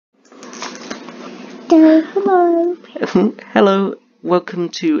Hello. Hello, welcome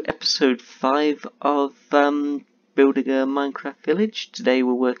to episode 5 of building a Minecraft village. Today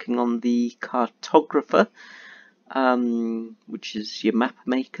we're working on the Cartographer, which is your map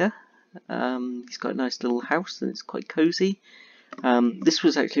maker. He's got a nice little house and it's quite cozy. This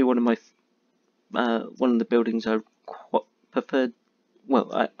was actually one of the buildings I preferred.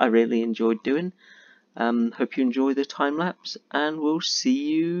 Well, I really enjoyed doing. Hope you enjoy the time lapse, and we'll see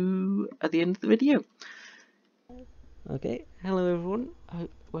you at the end of the video. Okay, hello everyone.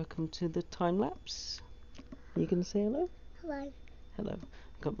 Welcome to the time lapse. You can say hello. Hello. Hello.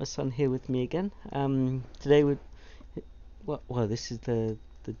 Got my son here with me again. Today this is the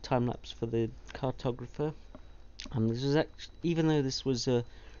time lapse for the Cartographer. This was actually, even though this was a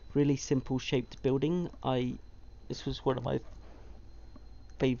really simple shaped building, this was one of my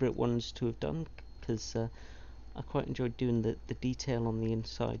favourite ones to have done because I quite enjoyed doing the detail on the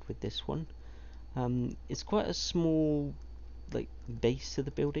inside with this one. It's quite a small base of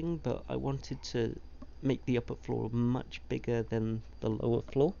the building, but I wanted to make the upper floor much bigger than the lower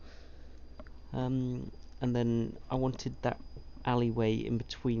floor, and then I wanted that alleyway in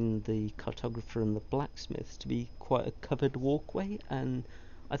between the Cartographer and the blacksmith to be quite a covered walkway, and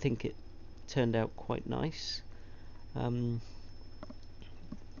I think it turned out quite nice.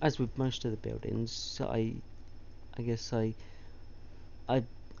 As with most of the buildings, I guess I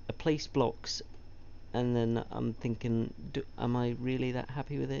place blocks, and then I'm thinking, am I really that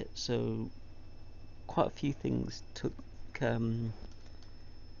happy with it? So quite a few things took a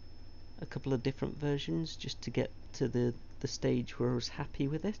couple of different versions just to get to the stage where I was happy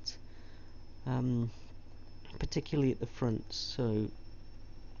with it, particularly at the front. So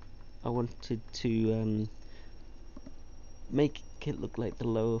I wanted to make it look like the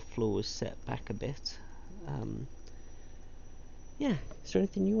lower floor was set back a bit. Yeah, is there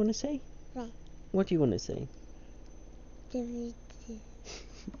anything you want to say? No. What do you want to say? You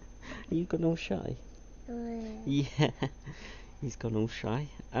You got all shy? Yeah, he's gone all shy.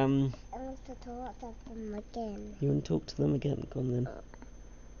 I want to talk to them again. You want to talk to them again? Go on then.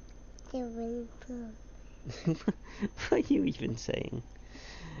 They're really cool. What are you even saying?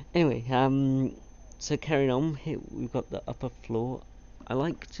 Anyway, so carrying on, here we've got the upper floor. I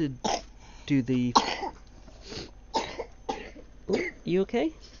like to do the... Oh, you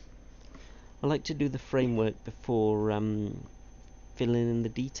okay? I like to do the framework before filling in the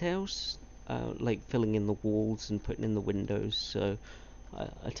details, like filling in the walls and putting in the windows. So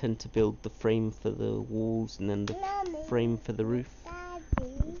I tend to build the frame for the walls and then the frame for the roof.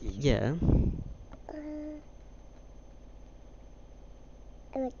 Daddy. Yeah.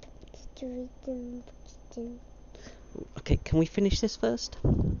 I like to read them. Okay, can we finish this first?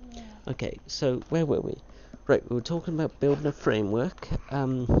 Yeah. Okay, so where were we? Right, we were talking about building a framework,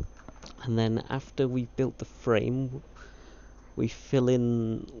 and then after we built the frame, we fill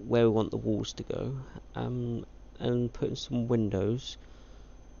in where we want the walls to go, and put in some windows.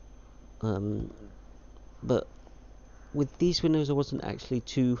 But with these windows, I wasn't actually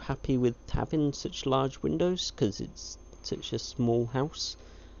too happy with having such large windows because it's such a small house.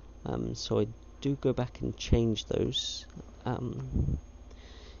 So I do go back and change those.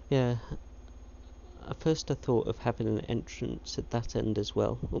 Yeah. At first I thought of having an entrance at that end as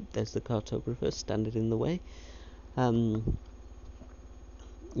well. Oh, there's the Cartographer standing in the way.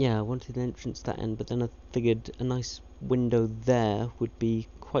 Yeah, I wanted an entrance that end, but then I figured a nice window there would be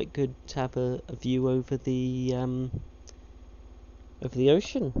quite good to have a view over the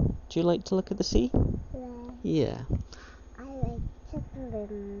ocean. Do you like to look at the sea? Yeah. Yeah. I like to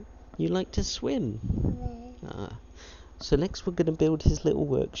swim. You like to swim? Yeah. So next we're going to build his little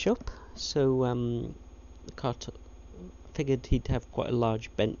workshop. So the figured he'd have quite a large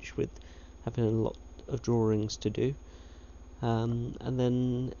bench with having a lot of drawings to do, and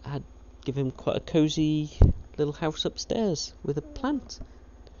then give him quite a cozy little house upstairs with a plant.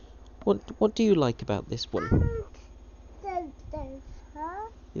 What do you like about this one?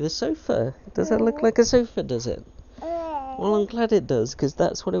 The sofa. Does that look like a sofa, does it? Well, I'm glad it does, because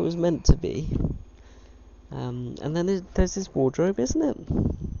that's what it was meant to be. And then there's his wardrobe, isn't it?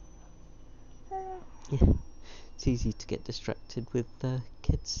 Yeah. It's easy to get distracted with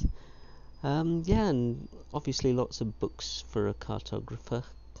kids. Yeah, and obviously lots of books for a cartographer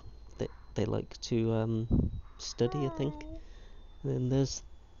that they like to study, I think. And then there's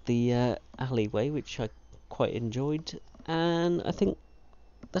the alleyway, which I quite enjoyed, and I think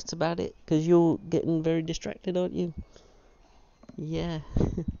that's about it, because you're getting very distracted, aren't you? Yeah.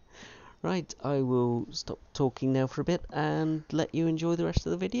 Right, I will stop talking now for a bit and let you enjoy the rest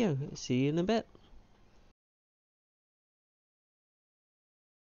of the video. See you in a bit.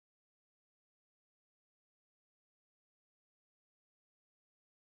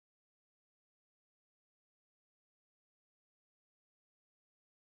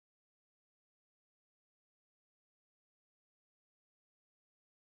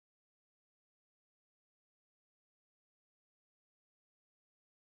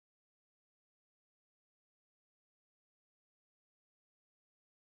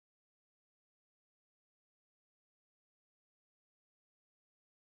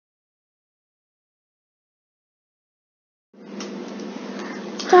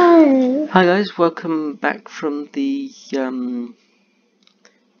 No. Hi guys, welcome back from the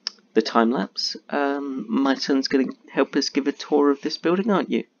time lapse. My son's going to help us give a tour of this building,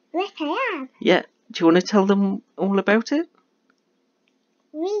 aren't you? Yes, I am. Yeah. Do you want to tell them all about it?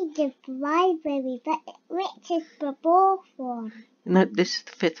 Read the library, but which is the fourth one? No, this is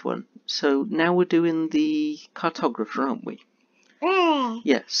the fifth one. So now we're doing the Cartographer, aren't we? There.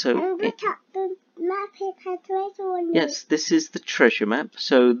 Yeah. So And look at the map it has treasure on it. yes, this is the treasure map.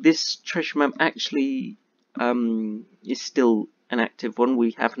 So this treasure map actually is still an active one.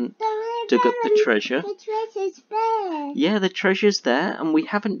 We haven't dug up the treasure. The treasure's there. Yeah, the treasure's there, and we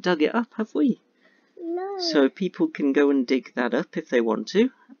haven't dug it up, have we? No. So people can go and dig that up if they want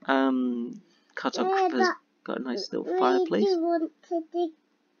to. Cartographer's got a nice little fireplace. Do you want to dig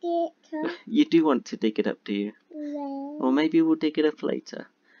it up? You do want to dig it up, do you? No. Or maybe we'll dig it up later.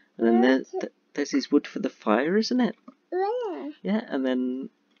 And then there's his wood for the fire, isn't it? Where? Yeah, and then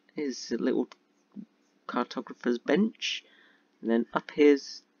his little cartographer's bench. And then up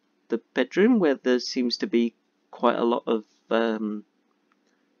here's the bedroom where there seems to be quite a lot of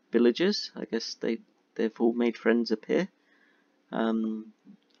villagers. I guess they've all made friends up here.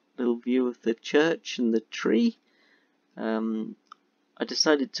 Little view of the church and the tree. I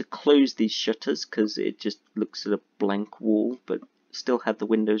decided to close these shutters because it just looks at a blank wall, but still had the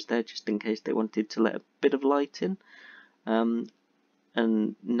windows there just in case they wanted to let a bit of light in.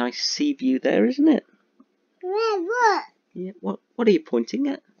 And nice sea view there, isn't it? Where? Look. Yeah. What are you pointing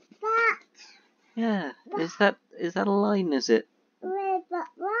at? That. Yeah. Is that a line? Is it? Where? But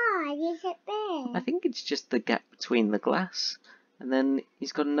why is it there? I think it's just the gap between the glass. And then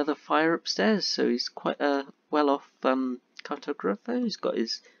he's got another fire upstairs, so he's quite a well-off cartographer. He's got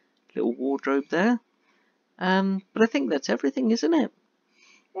his little wardrobe there. But I think that's everything, isn't it?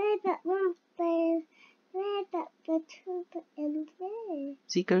 Where? But one there. Where? But the two in there.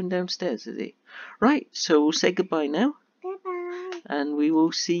 Is he going downstairs, is he? Right, so we'll say goodbye now. Goodbye. And we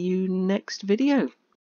will see you next video.